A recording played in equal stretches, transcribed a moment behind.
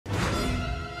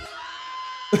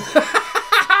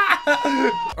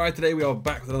Alright, today we are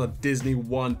back with another Disney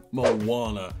one,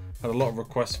 Moana. Had a lot of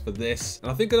requests for this,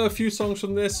 and I think I know a few songs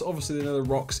from this. Obviously, they know the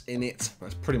rocks in it.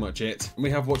 That's pretty much it. And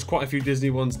we have watched quite a few Disney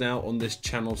ones now on this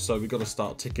channel, so we've got to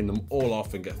start ticking them all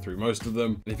off and get through most of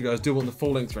them. And if you guys do want the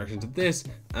full-length reaction to this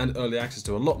and early access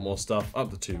to a lot more stuff up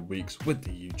to 2 weeks with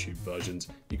the YouTube versions,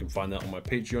 you can find that on my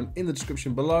Patreon in the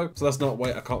description below. So let's not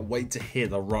wait. I can't wait to hear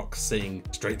the rock sing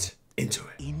straight into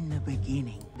it. In the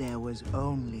beginning, there was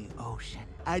only ocean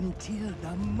until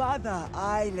the mother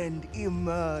island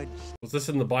emerged. Was this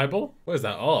in the Bible? Where's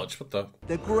that arch? What the?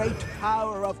 The great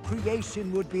power of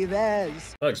creation would be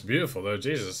theirs. That looks beautiful though,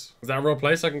 Jesus. Is that a real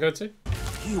place I can go to?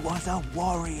 He was a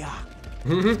warrior.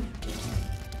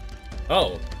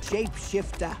 Oh.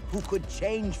 Shapeshifter who could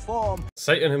change form.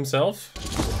 Satan himself?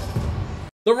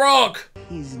 The Rock!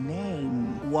 His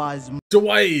name was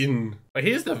Dwayne! Wait,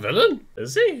 he's the villain?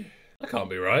 Is he? That can't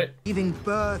be right. giving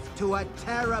birth to a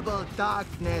terrible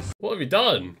darkness. What have you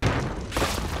done?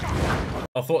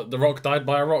 I thought The Rock died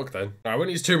by a rock then. I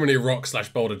wouldn't use too many rock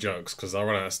 / boulder jokes because I'll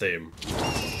run out of steam.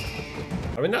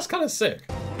 I mean, that's kind of sick.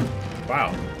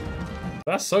 Wow.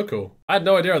 That's so cool. I had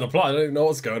no idea of the plot. I don't even know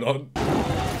what's going on.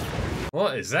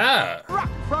 What is that?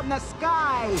 Rock from the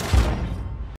sky.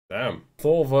 Damn.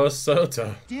 Thor vs.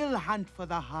 Surtur. Still hunt for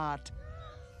the heart.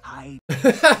 Hide.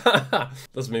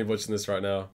 That's me watching this right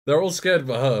now. They're all scared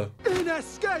but her.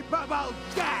 Inescapable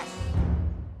death.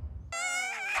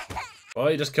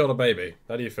 Well, you just killed a baby.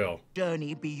 How do you feel?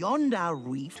 Journey beyond our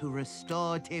reef to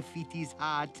restore Te Fitti's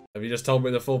heart. Have you just told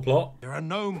me the full plot? There are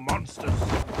no monsters.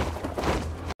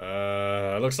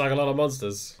 Looks like a lot of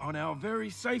monsters. On our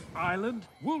very safe island,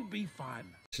 we'll be fine.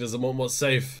 She doesn't want what's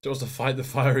safe. She wants to fight the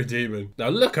fiery demon. Now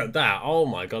look at that. Oh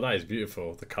my god, that is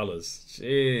beautiful. The colours.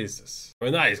 Jesus. I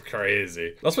mean, that is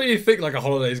crazy. That's what you think like a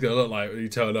holiday is going to look like when you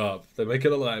turn up. They make it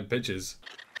look like in pictures.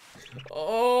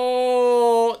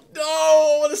 Oh, no,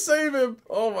 I want to save him.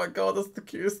 Oh my god, that's the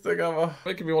cutest thing ever.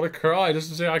 Making me want to cry just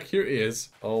to see how cute he is.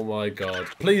 Oh my god.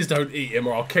 Please don't eat him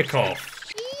or I'll kick off.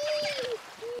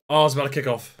 Oh, I was about to kick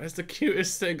off. It's the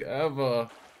cutest thing ever.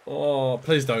 Oh,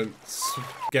 please don't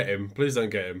get him. Please don't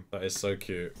get him. That is so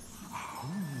cute.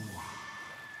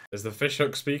 Is the fish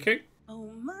hook speaking?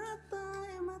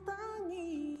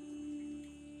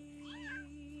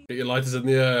 Get your lighters in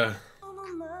the air.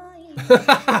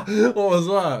 What was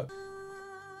that?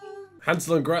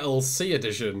 Hansel and Gretel Sea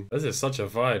Edition. This is such a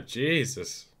vibe.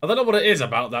 Jesus. I don't know what it is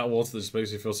about that water that just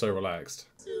makes me feel so relaxed.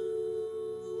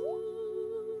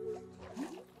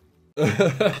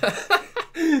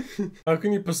 How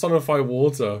can you personify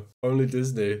water? Only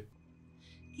Disney.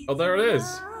 Oh, there it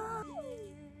is.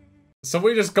 So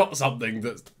we just got something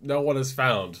that no one has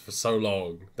found for so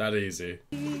long. That easy.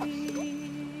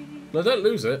 No, don't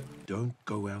lose it. Don't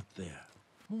go out there.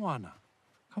 Moana,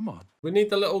 come on. We need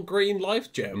the little green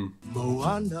life gem.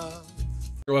 Moana.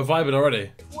 Oh, we're vibing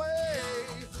already.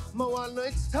 Moana,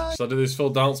 it's time. So I do these full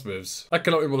dance moves. I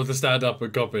cannot be able to stand up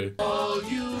and copy. All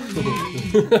you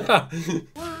need.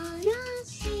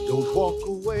 Don't walk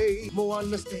away.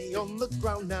 Moana, stay on the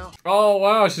ground now. Oh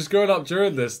wow, she's growing up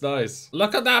during this. Nice.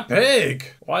 Look at that pig.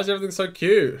 Why is everything so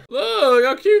cute? Look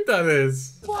how cute that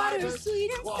is. Water, sweet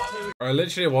and sour. I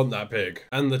literally want that pig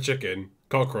and the chicken.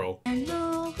 Cockerel.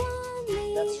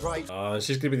 That's right.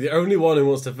 She's gonna be the only one who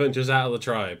wants to venture out of the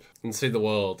tribe and see the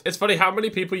world. It's funny how many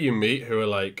people you meet who are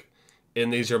like in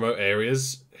these remote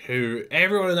areas who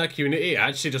everyone in that community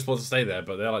actually just wants to stay there,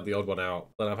 but they're like the odd one out.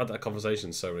 And I've had that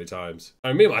conversation so many times. I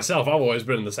mean, me myself, I've always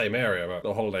been in the same area, but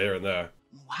a holiday here and there.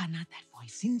 Moana, that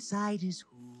voice inside is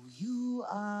who you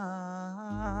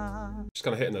are. Just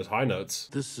kind of hitting those high notes.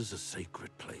 This is a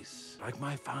sacred place, like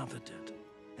my father did.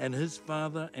 And his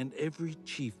father and every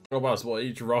chief. Oh wow, so what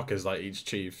each rock is like each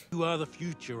chief. You are the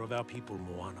future of our people,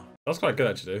 Moana. That's quite good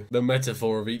actually. The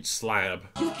metaphor of each slab.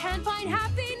 You can find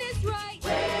happiness right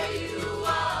where you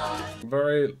are.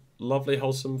 Very lovely,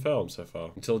 wholesome film so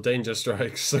far. Until danger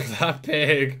strikes. Look at that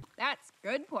pig. That's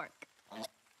good pork.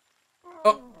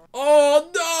 Oh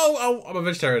no! Oh, I'm a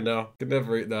vegetarian now. Could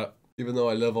never eat that. Even though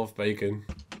I live off bacon.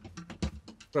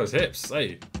 Those hips,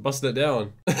 hey, busting it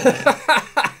down.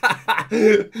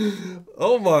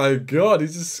 Oh my god,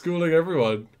 he's just schooling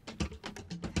everyone.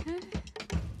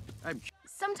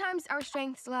 Sometimes our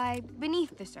strengths lie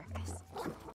beneath the surface.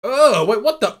 Oh, wait,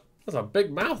 what the? That's a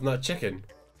big mouth in that chicken.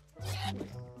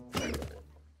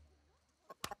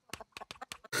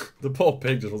 The poor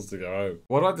pig just wants to go home.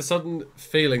 What about the sudden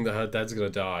feeling that her dad's gonna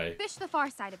die? Fish the far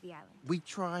side of the island. We've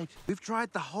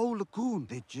tried the whole lagoon.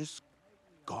 They're just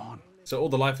gone. So all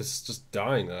the life is just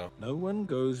dying now. No one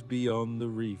goes beyond the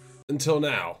reef. Until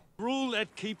now. Rule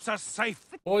that keeps us safe.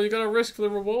 Well, you gotta risk for the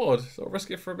reward. So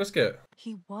risk it for a biscuit.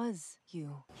 He was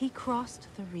you. He crossed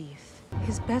the reef.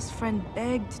 His best friend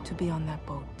begged to be on that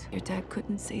boat. Your dad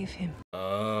couldn't save him.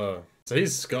 Oh. So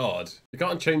he's scarred. You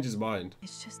can't change his mind.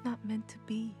 It's just not meant to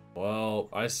be. Well,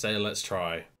 I say let's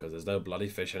try. Because there's no bloody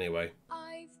fish anyway.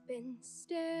 I've been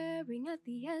staring at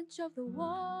the edge of the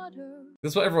water.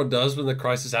 That's what everyone does when the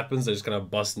crisis happens. They're just gonna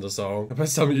bust into song. I bet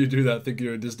some of you do that thinking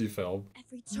you're a Disney film.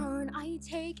 Every turn I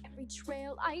take, every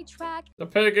trail I track, The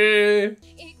piggy!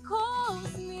 it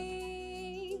calls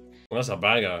me. Well, that's a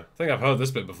banger. I think I've heard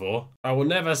this bit before. I will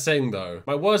never sing though.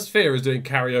 My worst fear is doing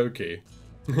karaoke.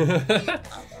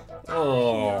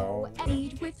 Oh.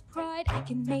 Lead with pride, I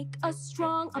can make us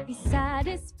strong. I'll be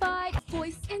satisfied.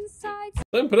 Voice inside.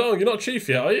 Don't put it on. You're not chief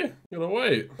yet, are you? You gotta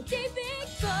wait. Demigod.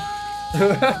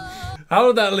 How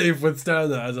did that leaf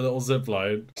withstand that as a little zip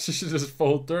line? She should just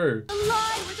fall through.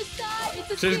 Align with the sky,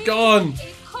 it's a She's thing, gone.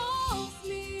 It calls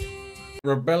me.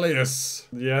 Rebellious.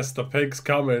 Yes, the pig's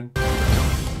coming.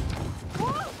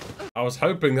 I was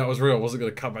hoping that was real. I wasn't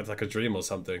gonna cut back to like a dream or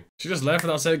something. She just left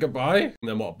without saying goodbye? And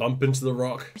then what, bump into the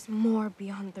rock? There's more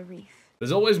beyond the reef.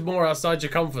 There's always more outside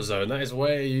your comfort zone. That is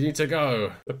where you need to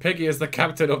go. The piggy is the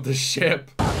captain of the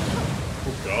ship.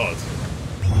 Oh God.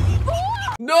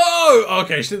 No!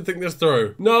 Okay, she didn't think this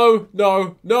through. No,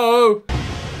 no, no!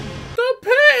 The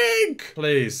pig!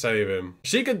 Please save him.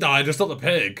 She could die, just not the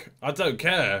pig. I don't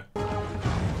care.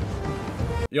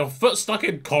 Your foot stuck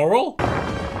in coral?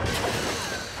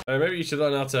 Hey, maybe you should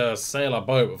learn how to sail a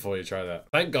boat before you try that.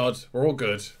 Thank God, we're all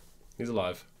good. He's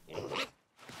alive.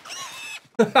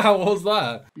 What was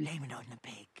that? Blame it on the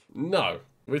pig. No,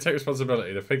 we take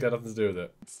responsibility. The pig had nothing to do with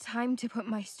it. It's time to put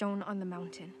my stone on the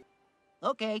mountain.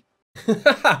 Okay.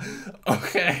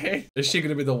 Okay. Is she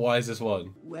gonna be the wisest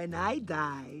one? When I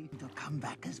die, it'll come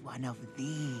back as one of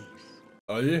these.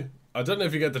 Are you? I don't know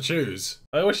if you get to choose.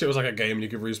 I wish it was like a game and you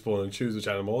could respawn and choose which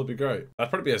animal. It'd be great. I'd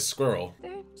probably be a squirrel.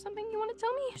 There something you want to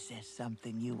tell me? Is there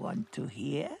something you want to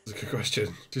hear? That's a good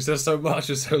question. She says so much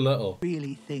with so little.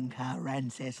 Really think our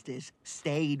ancestors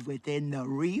stayed within the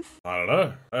reef? I don't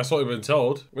know. That's what we've been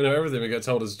told. We know everything we get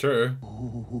told is true.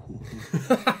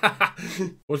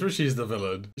 What if she's the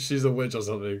villain? She's a witch or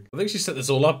something. I think she set this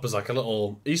all up as like a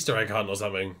little Easter egg hunt or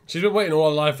something. She's been waiting all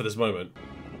her life for this moment.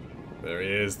 There he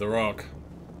is, the rock.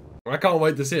 I can't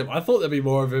wait to see him. I thought there'd be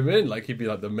more of him in, like he'd be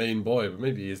like the main boy, but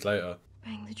maybe he is later.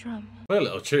 Bang the drum. Play a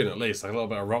little tune at least, like a little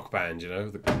bit of rock band, you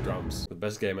know, with the drums. The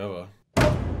best game ever.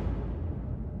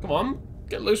 Come on,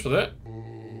 get loose with it.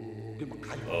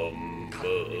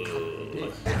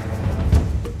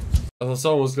 I thought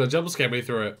someone was gonna jump scare me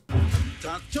through it.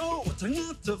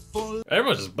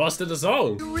 Everyone just busted the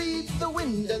song.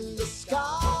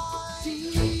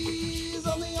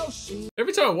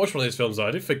 Every time I watch one of these films, I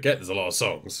do forget there's a lot of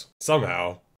songs.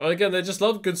 Somehow. And again, they just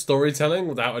love good storytelling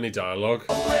without any dialogue.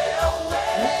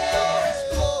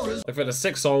 I've had a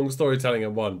 6 songs, storytelling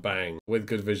in 1, bang, with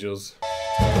good visuals.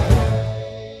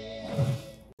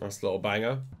 Nice little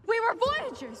banger. We were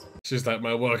voyagers. She's like,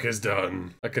 my work is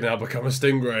done. I can now become a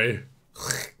stingray.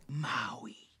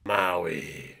 Maui.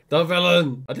 Maui. The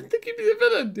villain. I didn't think he'd be the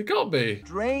villain. He can't be.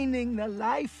 Draining the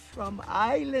life from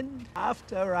island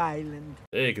after island.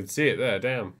 Yeah, you can see it there,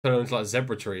 damn. Turn into like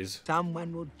zebra trees.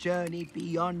 Someone will journey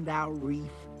beyond our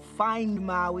reef, find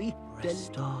Maui,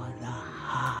 restore the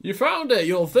heart. You found it,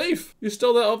 you little thief. You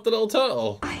stole that off the little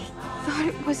turtle. I thought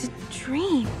it was a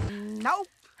dream. Nope.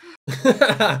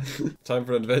 Time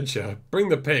for an adventure. Bring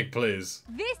the pig, please.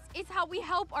 This is how we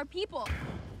help our people.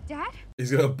 Dad?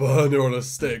 He's gonna burn her on a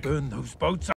stick. Burn those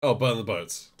boats up. Oh, burn the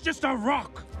boats. Just a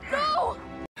rock. No!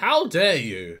 How dare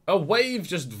you? A wave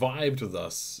just vibed with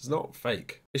us. It's not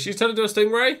fake. Is she turned into a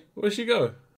stingray? Where'd she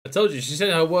go? I told you, she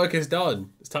said her work is done.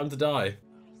 It's time to die.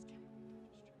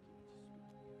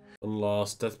 One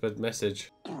last deathbed message.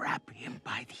 Grab him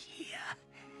by the ear.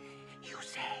 You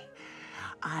say,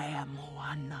 I am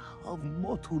Moana of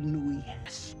Motunui.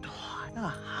 Restore the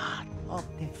heart of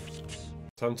Te Fitti.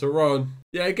 Time to run.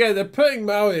 Yeah, again, they're putting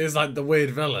Maui as like the weird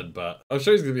villain, but I'm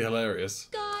sure he's gonna be hilarious.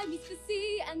 Sky meets the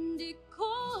sea and it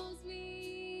calls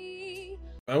me.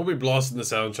 I will be blasting the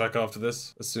soundtrack after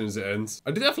this, as soon as it ends.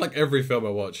 I do that for like every film I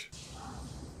watch.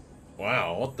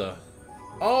 Wow, what the?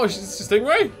 Oh, she's a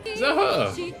stingray? Is that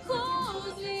her? She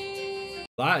calls me.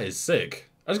 That is sick.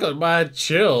 I just got mad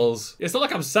chills. It's not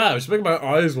like I'm sad, she's making my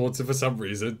eyes water for some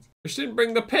reason. But she didn't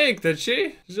bring the pig, did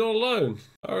she? She's all alone.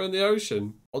 Her in the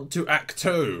ocean. On to Act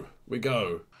 2 we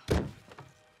go.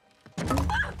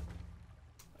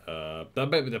 That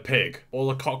bit with the pig.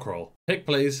 Or the cockerel. Pig,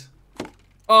 please.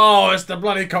 Oh, it's the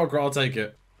bloody cockerel. I'll take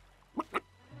it.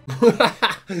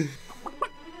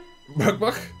 Buck,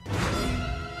 buck.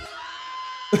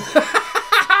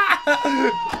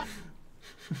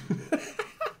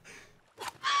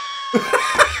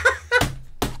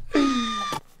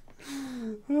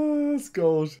 Oh, that's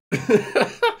gold.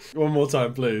 One more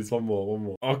time, please. One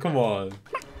more. Oh, come on.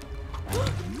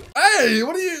 Hey,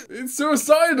 what are you? It's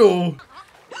suicidal.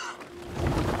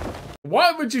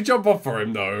 Why would you jump off for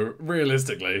him, though?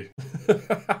 Realistically.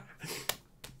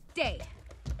 Day.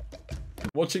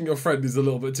 Watching your friend is a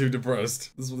little bit too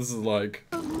depressed. This is what this is like.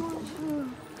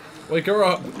 Wake her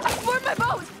up. Aboard my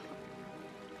boat!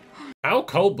 How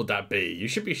cold would that be? You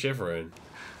should be shivering.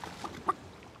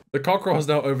 The cockerel has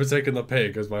now overtaken the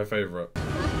pig as my favorite.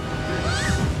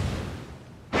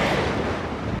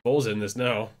 Ball's in this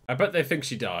now. I bet they think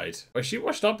she died. Was she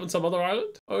washed up on some other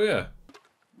island? Oh, yeah.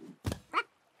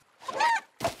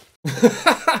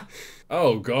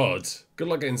 Oh, God. Good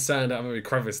luck getting sand out of every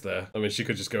crevice there. I mean, she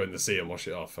could just go in the sea and wash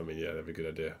it off. I mean, yeah, that'd be a good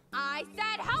idea. I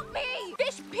said help me!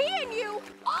 Fish pee in you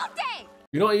all day!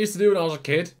 You know what I used to do when I was a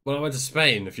kid? When I went to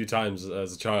Spain a few times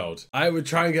as a child, I would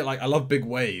try and get, like, I love big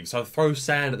waves. So I'd throw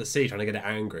sand at the sea trying to get it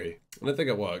angry. I don't think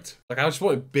it worked. Like, I just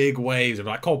wanted big waves. I'd be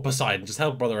like, call Poseidon, just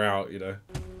help brother out, you know.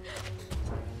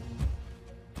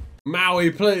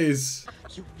 Maui, please.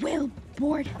 You will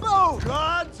board. Oh,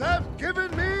 gods have given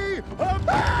me a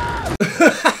man!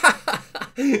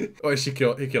 Oh, he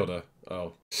killed her.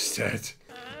 Oh, she's dead.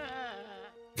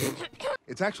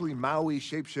 It's actually Maui,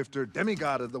 shapeshifter,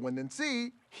 demigod of the wind and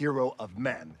sea, hero of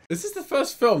men. Is this the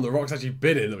first film The Rock's actually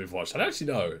been in that we've watched? I don't actually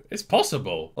know. It's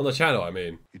possible. On the channel, I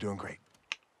mean. You're doing great.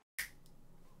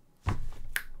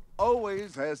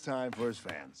 Always has time for his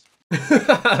fans.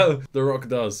 The Rock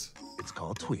does. It's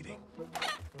called tweeting.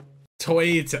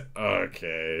 Tweet.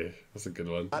 Okay. That's a good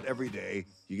one. Not every day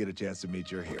you get a chance to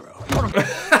meet your hero.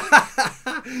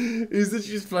 He's literally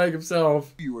just playing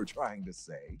himself. What you were trying to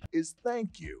say is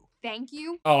thank you. Thank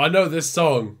you. Oh, I know this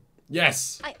song.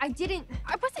 Yes. I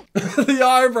wasn't. The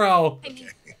eyebrow. I mean,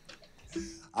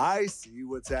 I see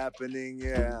what's happening,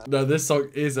 yeah. No, this song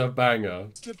is a banger.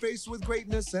 To face with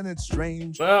greatness and it's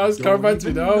strange. Oh, it's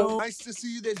complimentary now. Nice to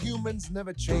see that humans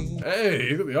never change.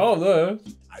 Hey, you got the arm there.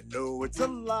 I know it's a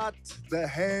lot. The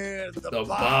hair, the The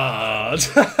bod.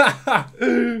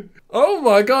 bard. Oh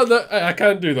my god, I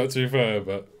can't do that to be fair,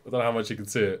 but I don't know how much you can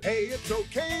see it. Hey, it's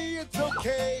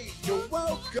okay, you're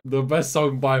welcome. The best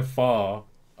song by far.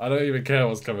 I don't even care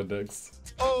what's coming next.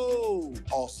 Oh,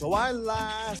 also I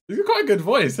laugh. He's got quite a good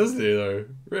voice, hasn't he, though?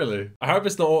 Really. I hope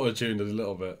it's not auto-tuned a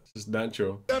little bit. It's just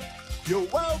natural. You're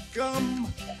welcome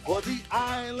for the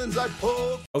islands I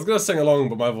pulled. I was gonna sing along,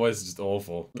 but my voice is just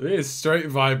awful. It is straight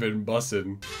vibing,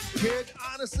 bussing. Kid,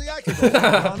 honestly, I could go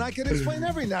on. I could explain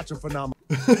every natural phenomenon.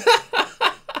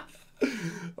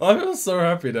 I feel so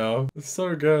happy now. It's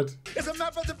so good. It's a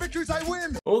map of the victories I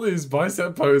win. All these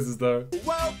bicep poses, though.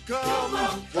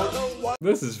 Welcome for the one.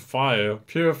 This is fire.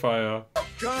 Pure fire.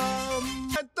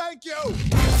 Welcome and thank you.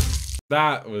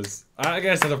 That was... I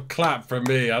guess I'd have clapped for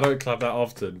me. I don't clap that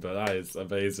often, but that is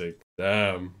amazing.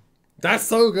 Damn. That's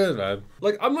so good, man.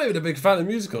 Like, I'm not even a big fan of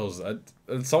musicals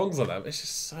and songs like that. It's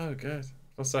just so good.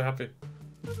 I'm so happy.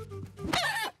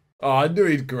 Oh, I knew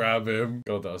he'd grab him.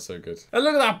 God, that was so good. And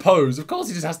look at that pose. Of course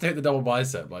he just has to hit the double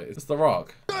bicep. Like, it's The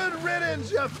Rock. Good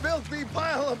riddance, you filthy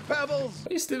pile of pebbles.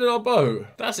 Are you stealing our boat?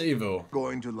 That's evil.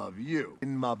 Going to love you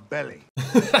in my belly.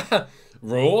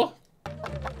 Raw? What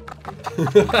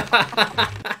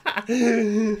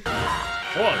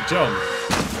a jump.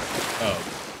 Oh.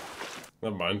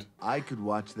 Never mind. I could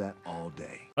watch that all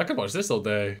day. I could watch this all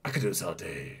day. I could do this all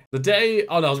day. The day...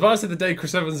 Oh, no, I was about to say the day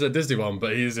Chris Evans at Disney one,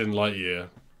 but he's in Lightyear,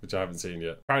 which I haven't seen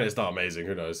yet. Apparently it's not amazing.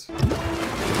 Who knows?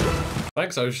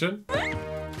 Thanks, Ocean. All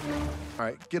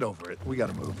right, get over it. We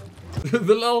gotta move. The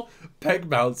little peg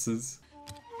bounces.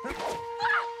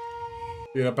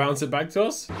 You gonna bounce it back to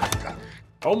us?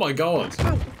 Oh my god.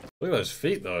 Look at those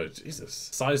feet though.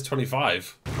 Jesus. Size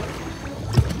 25.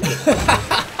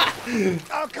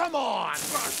 Oh, come on!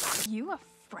 you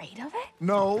afraid of it?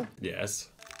 No. Yes.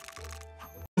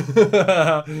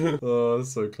 Oh,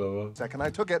 that's so clever. Second I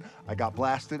took it, I got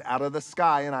blasted out of the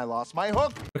sky and I lost my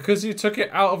hook. Because you took it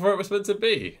out of where it was meant to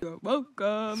be. You're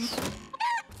welcome.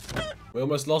 We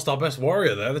almost lost our best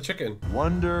warrior there, the chicken.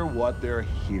 Wonder what they're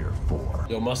here for.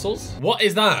 Your muscles? What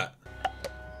is that?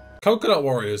 Coconut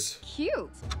warriors. Cute.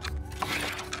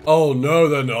 Oh no,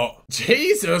 they're not.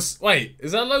 Jesus! Wait,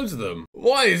 is there loads of them?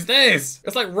 What is this?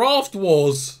 It's like Raft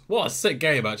Wars. What a sick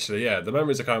game, actually. Yeah, the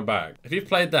memories are coming back. If you've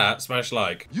played that, smash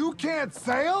like. You can't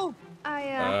sail?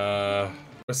 We're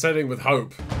sailing with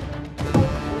hope.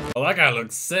 Oh, that guy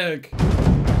looks sick.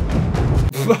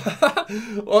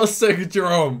 What a sick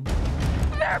drum.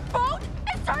 Their boat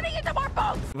is turning into more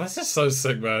boats. That's just so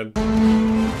sick, man.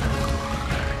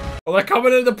 Oh, they're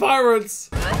coming in, the pirates!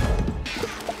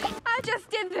 I just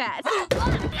did that.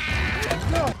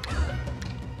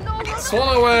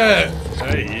 Swallow it!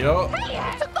 Hey, yo. Hey,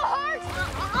 I took the heart.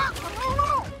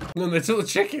 And then they took the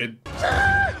chicken.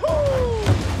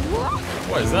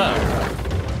 What is that?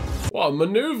 What a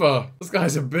maneuver! This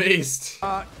guy's a beast.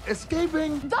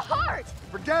 Escaping. The heart.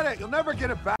 Forget it. You'll never get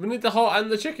it back. We need the heart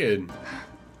and the chicken.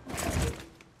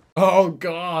 Oh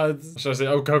god. Should I say,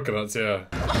 oh, coconuts, yeah.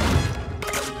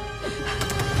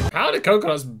 How do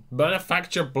coconuts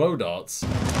manufacture blow darts?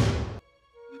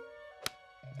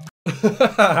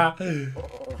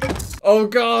 Oh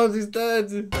god, he's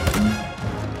dead.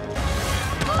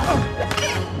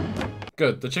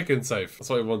 Good, the chicken's safe. That's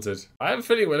what we wanted. I have a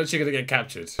feeling we're literally gonna get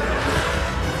captured.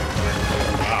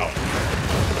 Wow.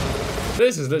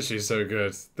 This is literally so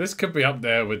good. This could be up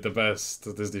there with the best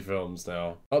Disney films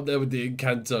now. Up there with the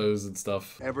Encantos and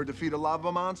stuff. Ever defeat a lava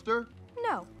monster?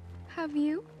 No. Have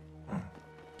you?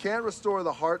 Can't restore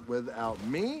the heart without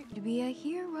me. To be a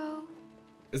hero.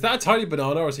 Is that a tiny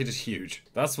banana or is he just huge?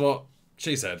 That's what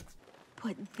she said.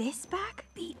 Put this back?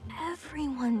 Be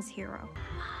everyone's hero.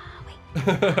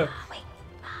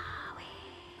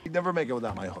 You'd never make it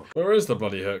without my hook. Where is the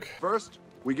bloody hook? First,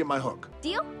 we get my hook.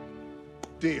 Deal?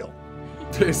 Deal.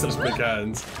 Please, such big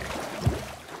hands.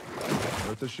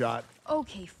 Worth a shot.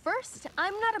 Okay, first,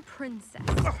 I'm not a princess.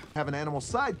 Have an animal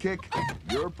sidekick.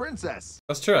 You're a princess.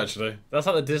 That's true, actually. That's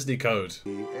like the Disney code.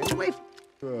 Anyway.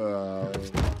 But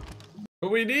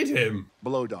we need him.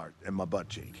 Blow dart in my butt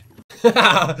cheek.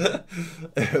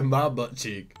 My butt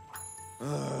cheek.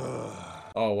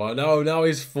 Oh, well, now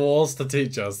he's forced to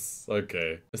teach us.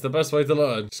 Okay. It's the best way to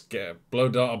learn. Just get a blow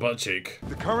dart a butt cheek.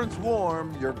 The current's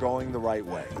warm. You're going the right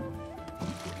way.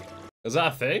 Is that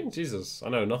a thing? Jesus, I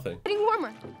know nothing. Getting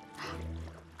warmer.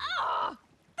 Ah,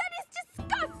 that is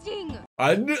disgusting.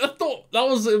 I thought, that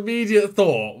was an immediate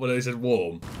thought when they said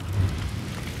warm.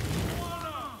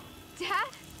 Dad?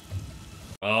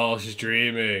 Oh, she's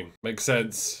dreaming. Makes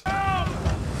sense.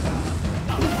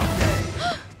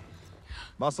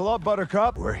 Muscle up,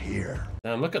 Buttercup. We're here.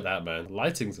 Damn, look at that, man.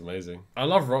 Lighting's amazing. I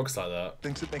love rocks like that.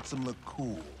 Thinks it makes them look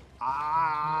cool.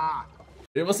 Ah!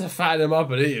 It must have fattened him up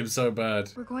and eat him so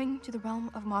bad. We're going to the realm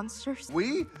of monsters.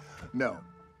 We? No.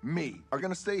 Me are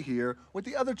gonna stay here with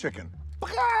the other chicken.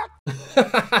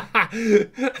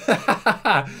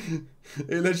 He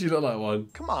literally looked like one.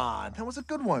 Come on, that was a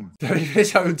good one.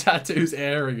 His own tattoos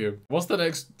airing him. What's the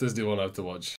next Disney one I have to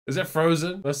watch? Is it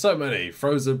Frozen? There's so many.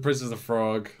 Frozen, Princess the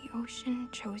Frog. The ocean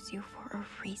chose you for a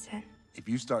reason. If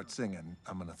you start singing,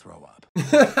 I'm gonna throw up.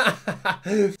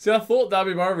 See, I thought that'd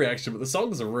be my reaction, but the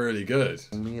songs are really good.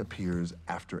 Only appears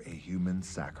after a human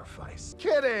sacrifice.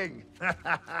 Kidding! I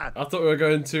thought we were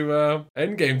going to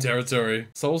Endgame territory.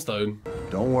 Soulstone.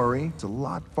 Don't worry, it's a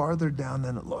lot farther down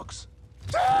than it looks.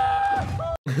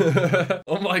 Oh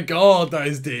my god, that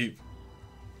is deep.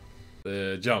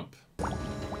 The jump.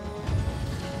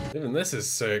 Even this is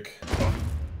sick.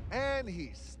 And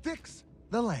he sticks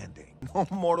the landing. No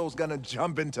mortal's gonna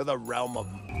jump into the realm of...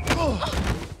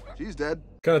 She's dead.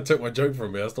 Kind of took my joke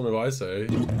from me, that's not what I say.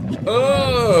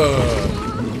 Oh!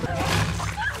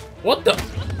 What the?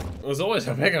 There's always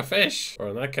a bigger fish. Or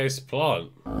in that case,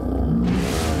 plant.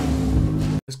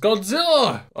 It's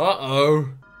Godzilla! Uh-oh.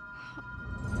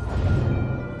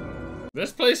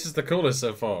 This place is the coolest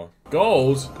so far.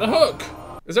 Gold? The hook!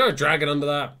 Is there a dragon under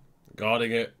that?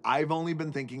 Guarding it? I've only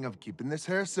been thinking of keeping this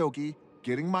hair silky,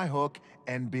 getting my hook,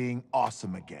 and being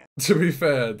awesome again. To be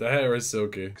fair, the hair is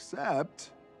silky. Except,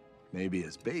 maybe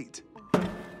as bait.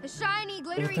 A shiny,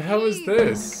 glittery What the hell is key.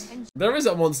 this? There is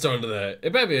a monster under there.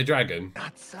 It better be a dragon.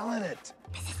 Not selling it.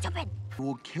 This is stupid. It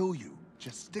will kill you.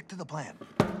 Just stick to the plan.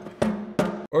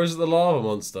 Or is it the lava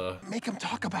monster? Make him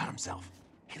talk about himself.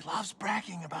 He loves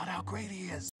bragging about how great he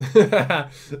is.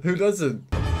 Who doesn't?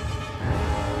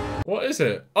 What is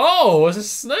it? Oh, it's a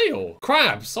snail.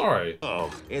 Crab, sorry.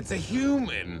 Oh, it's a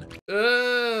human.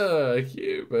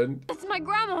 Human. That's my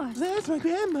grandma's. That's my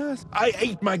grandma's. I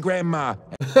ate my grandma.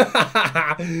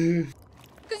 Because you're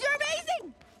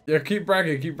amazing. Yeah, keep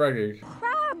bragging, keep bragging.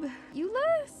 Crab, you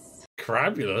lose.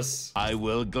 Crabulous? I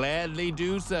will gladly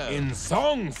do so. In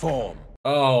song form.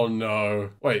 Oh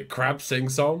no. Wait, crab sing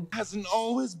song? Hasn't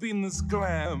always been this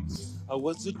glam. I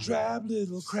was a drab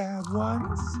little crab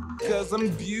once. Cause I'm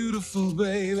beautiful,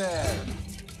 baby.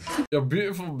 You're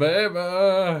beautiful, baby.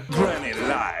 Granny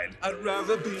lied. I'd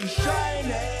rather be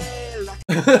shiny.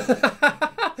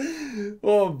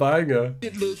 What a banger.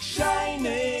 It looks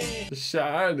shiny.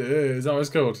 Shiny. Is that what it's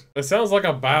called? It sounds like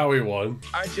a Bowie one.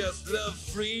 I just love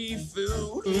free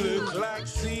food. Look like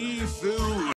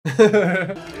seafood.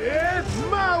 It's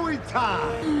Maui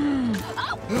time!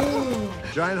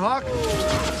 Giant hawk?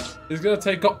 He's gonna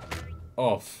take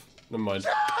off. Never mind.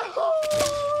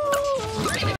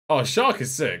 Oh, shark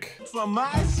is sick. From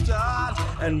my start,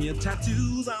 and your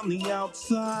tattoos on the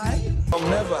outside. I'll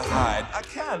never hide. I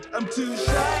can't. I'm too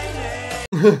shiny.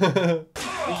 You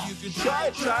can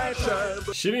try,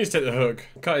 but She needs to take the hook.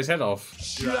 Cut his head off.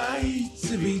 try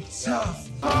to be tough.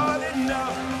 Hard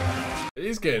enough.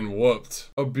 He's getting whooped.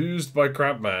 Abused by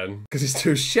Crabman. Because he's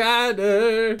too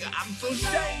shiny. I'm so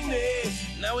shiny.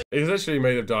 Now He's literally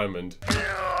made of diamond.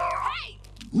 Hey!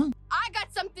 I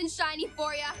got something shiny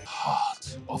for ya.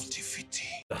 Heart of Te Fitti.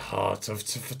 The heart of...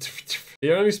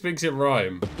 He only speaks in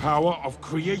rhyme. Power of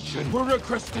creation for a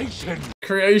crustacean.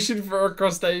 Creation for a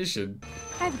crustacean.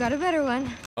 I've got a better one.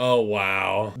 Oh,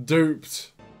 wow.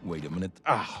 Duped. Wait a minute.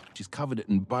 Ah, she's covered it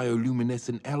in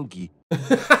bioluminescent algae.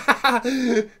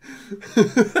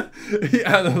 He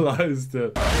analysed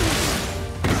it.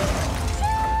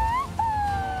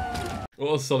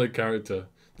 What a solid character.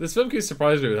 This film keeps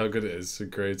surprising me with how good it is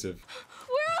and creative.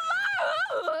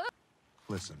 We're alive!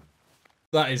 Listen,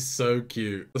 That is so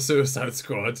cute. The Suicide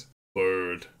Squad.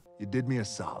 Bird. you did me a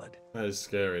solid, That is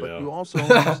scary but now. you also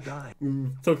almost died.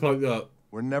 Talk like that.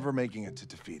 We're never making it to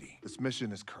Te Fitti. This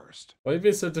mission is cursed. Why are you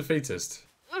being so defeatist?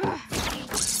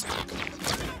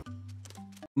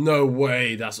 No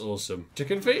way, that's awesome.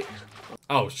 Chicken feet?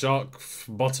 Oh, shark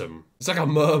bottom. It's like a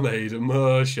mermaid, a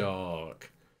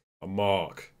mer-shark. A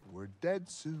mark. We're dead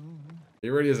soon. He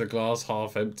really is a glass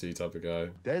half empty type of guy.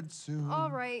 Dead soon.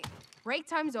 All right, break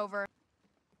time's over.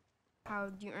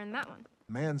 How'd you earn that one?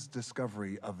 Man's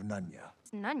discovery of Nunya.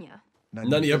 It's Nunya.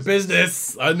 None of your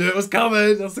business. I knew it was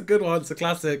coming. That's a good one. It's a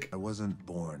classic. I wasn't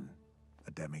born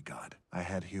a demigod. I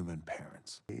had human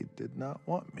parents. They did not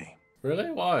want me.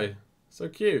 Really? Why? So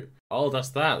cute. Oh, that's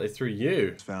that. They threw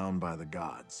you. Found by the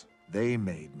gods. They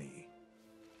made me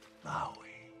Maui.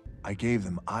 I gave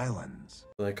them islands.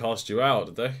 And they cast you out,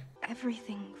 did they?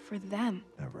 Everything for them.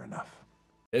 Never enough.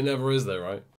 It never is though,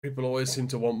 right? People always seem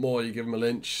to want more. You give them a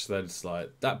lynch, they're just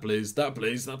like, that please, that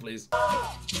please, that please.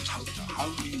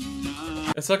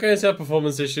 It's okay to have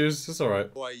performance issues. It's alright.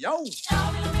 Oh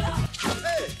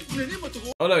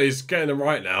no, he's getting them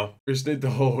right now. We just need the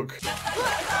hawk.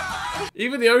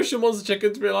 Even the ocean wants the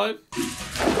chicken to be alive.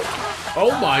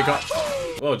 Oh my god.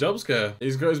 Oh, jump scare.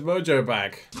 He's got his mojo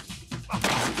back.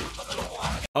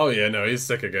 Oh yeah, no, he's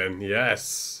sick again.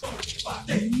 Yes.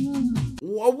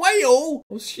 A whale?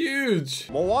 That was huge.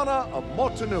 Moana of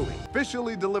Motunui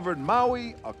officially delivered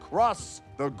Maui across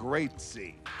the Great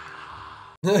Sea.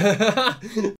 So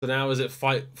now is it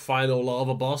final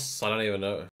lava boss? I don't even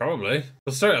know. Probably.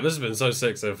 But straight up, this has been so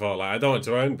sick so far. Like, I don't want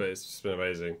to end, but it's just been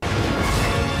amazing.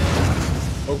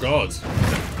 Oh god.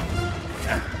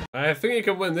 I think he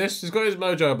can win this. He's got his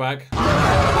mojo back.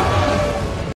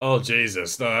 Oh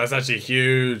Jesus, no, that's actually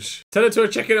huge. Turn it to a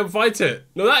chicken and fight it.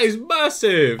 No, that is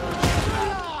massive.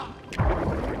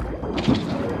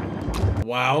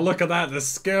 Wow, look at that, the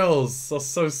skills. That's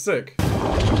so sick.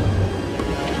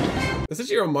 This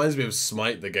actually reminds me of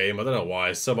Smite the game. I don't know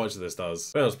why, so much of this does.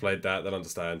 If anyone's played that, they'll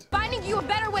understand. Finding you a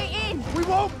better way in. We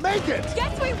won't make it!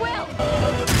 Yes, we will.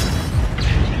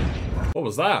 What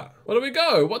was that? Where do we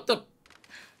go? What the?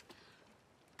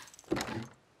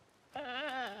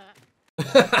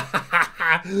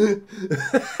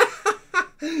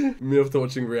 Me after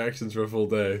watching reactions for a full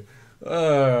day.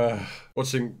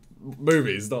 Watching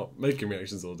movies, not making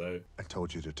reactions all day. I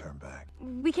told you to turn back.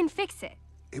 We can fix it.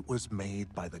 It was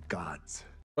made by the gods.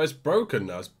 But it's broken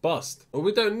now, it's bust. Well,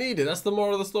 we don't need it, that's the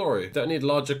moral of the story. Don't need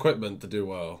large equipment to do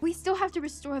well. We still have to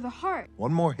restore the heart.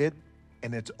 One more hit,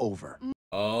 and it's over.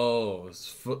 Oh,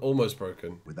 it's almost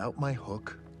broken. Without my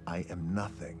hook, I am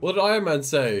nothing. What did Iron Man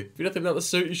say? If you don't think about the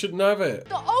suit, you shouldn't have it.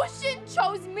 The ocean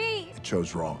chose me. I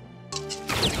chose wrong.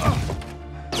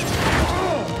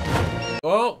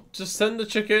 Well, just send the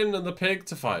chicken and the pig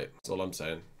to fight. That's all I'm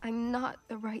saying. I'm not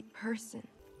the right person.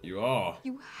 You are.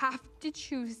 You have to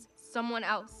choose someone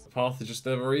else. The path is just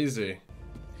never easy.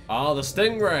 Ah, the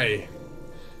stingray.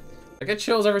 I get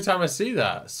chills every time I see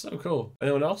that. It's so cool.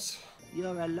 Anyone else?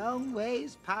 You're a long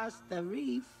ways past the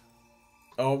reef.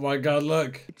 Oh my god,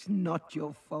 look. It's not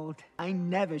your fault. I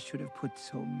never should have put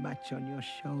so much on your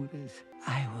shoulders.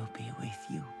 I will be with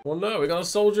you. Well, no, we gotta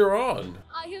soldier on.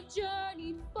 I have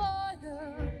journeyed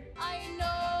farther. I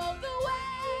know the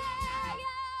way.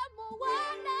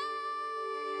 Moana.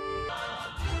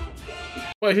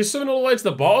 Wait, he's swimming all the way to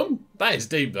the bottom? That is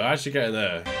deep though, actually getting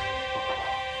there.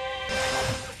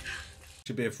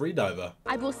 Should be a free diver.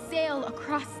 I will sail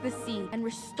across the sea and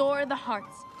restore the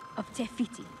hearts of Te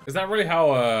Fitti. Is that really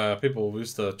how people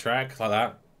used to track like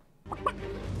that?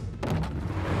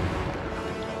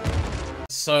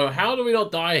 So how do we not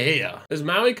die here? Is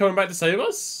Maui coming back to save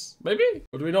us? Maybe?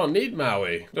 Or do we not need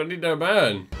Maui? We don't need no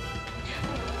man.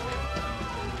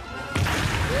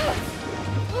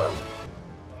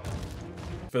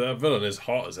 But that villain is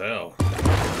hot as hell.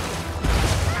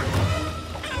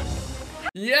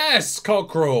 Yes,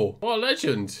 Cockerel! What a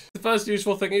legend. The first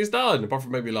useful thing he's done, apart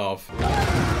from make me laugh.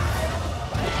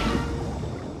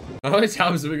 How many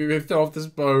times are we gonna throw off this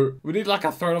boat? We need like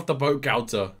a thrown off the boat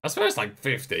counter. I swear it's like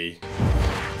 50.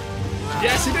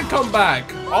 Yes, he did come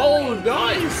back. Oh,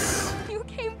 nice. You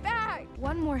came back.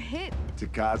 One more hit.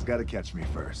 Taka's gotta catch me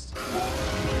first.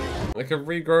 I can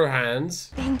regrow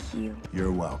hands. Thank you.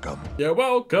 You're welcome. You're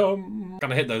welcome.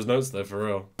 Gonna hit those notes though, for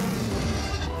real.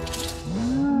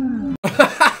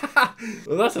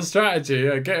 Well, that's a strategy.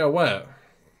 Yeah, get her wet.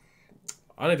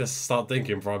 I need to start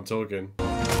thinking before I'm talking.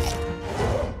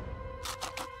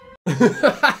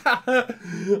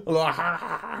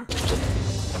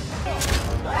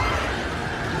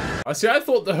 I see, I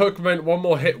thought the hook meant one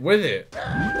more hit with it.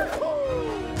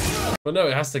 But no,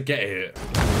 it has to get hit.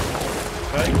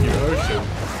 Thank you, Ocean.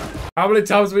 How many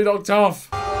times have we knocked off?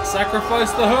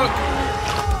 Sacrifice the hook.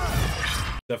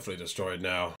 Definitely destroyed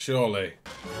now, surely.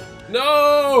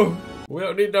 No! We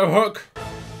don't need no hook.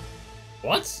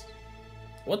 What?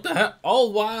 What the heck? Oh,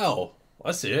 wow.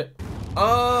 I see it.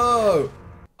 Oh!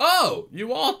 Oh!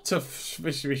 You are Te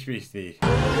Fitti.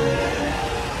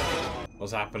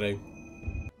 What's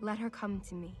happening? Let her come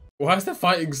to me. Why has the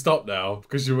fighting stopped now?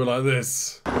 Because you were like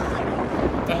this.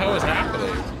 What the hell is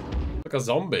happening? Like a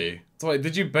zombie. So wait,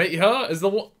 did you bait her? Is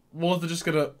the water just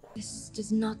gonna... This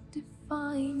does not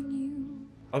define you.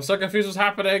 I'm so confused what's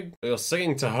happening. You're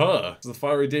singing to her. So the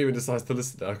fiery demon decides to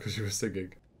listen now because you were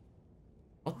singing.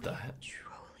 What the heck?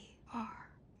 Truly are.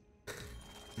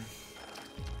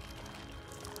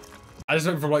 I just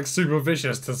went from like super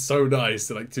vicious to so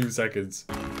nice in like 2 seconds.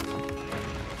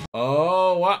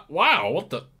 Oh, wow, what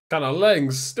the kind of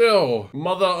legs still?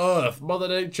 Mother Earth, Mother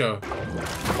Nature.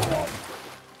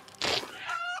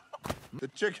 The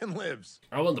chicken lives.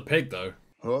 I want the pig though.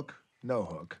 Hook? No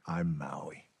hook. I'm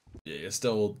Maui. Yeah, you're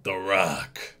still the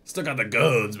Rock. Still got the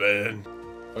goods, man.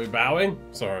 Are we bowing?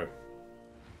 Sorry.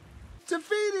 Te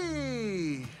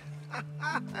Fitti!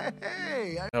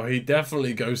 Hey! Oh, he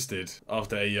definitely ghosted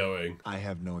after AOing. I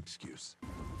have no excuse.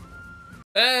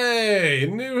 Hey,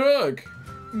 new hook.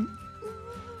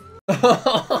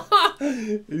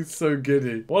 He's so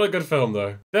giddy. What a good film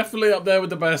though. Definitely up there with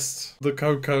the best. The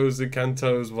Cocos, the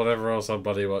Cantos, whatever else I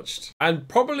bloody watched. And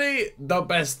probably the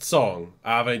best song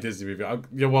out of any Disney movie.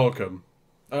 You're welcome.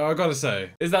 I gotta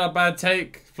say, is that a bad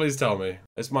take? Please tell me.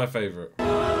 It's my favorite.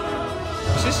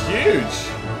 It's just huge.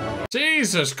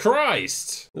 Jesus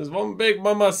Christ. There's one big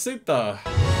mamacita.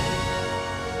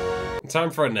 Time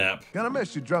for a nap. Gonna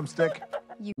miss you, drumstick.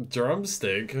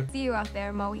 Drumstick? See you out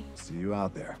there, Maui. See you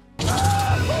out there.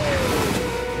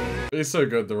 He's so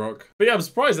good, The Rock. But yeah, I'm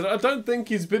surprised. I don't think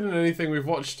he's been in anything we've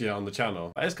watched yet on the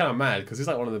channel. That is kind of mad because he's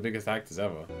like one of the biggest actors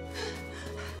ever.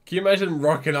 Can you imagine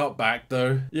rocking up back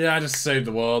though? Yeah, I just saved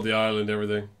the world, the island,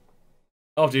 everything.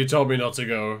 After you told me not to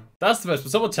go. That's the best.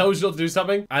 When someone tells you not to do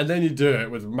something and then you do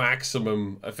it with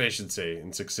maximum efficiency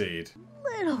and succeed.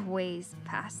 Little ways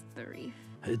past the reef.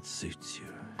 It suits you.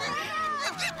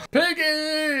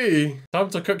 Piggy! Time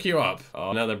to cook you up.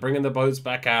 Oh, now they're bringing the boats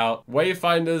back out.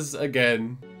 Wayfinders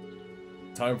again.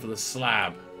 Time for the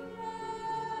slab.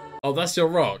 Oh, that's your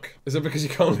rock. Is it because you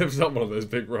can't lift up one of those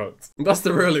big rocks? That's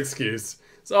the real excuse.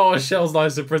 So, oh, Shell's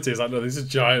nice and pretty. It's like, no, these are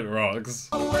giant rocks.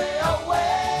 Away,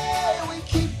 away, we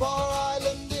keep our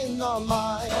island in our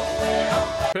mind.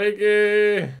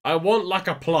 Piggy! I want like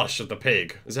a plush of the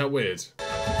pig. Is that weird?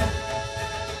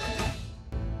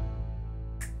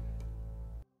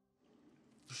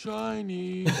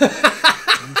 Shiny.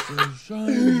 I'm so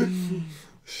shiny.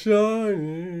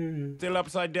 Shiny. Still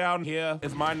upside down here.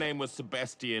 If my name was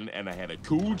Sebastian and I had a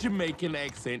cool Jamaican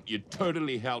accent, you'd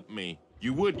totally help me.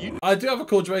 You would, you. I do have a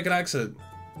cool Jamaican accent.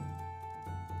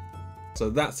 So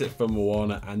that's it for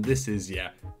Moana, and this is, yeah,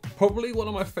 probably one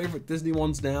of my favorite Disney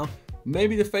ones now.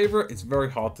 Maybe the favorite, it's very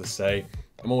hard to say.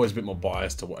 I'm always a bit more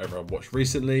biased to whatever I've watched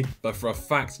recently, but for a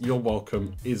fact, You're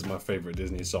Welcome is my favorite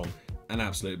Disney song. An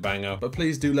absolute banger. But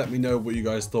please do let me know what you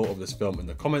guys thought of this film in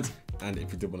the comments, and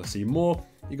if you did want to see more,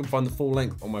 you can find the full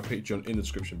link on my Patreon in the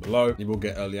description below. You will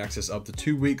get early access up to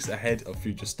 2 weeks ahead of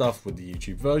future stuff with the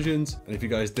YouTube versions. And if you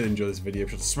guys did enjoy this video, be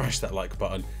sure to smash that like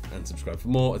button and subscribe for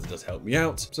more, as it does help me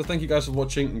out. So thank you guys for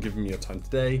watching and giving me your time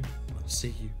today. I'll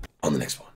see you on the next one.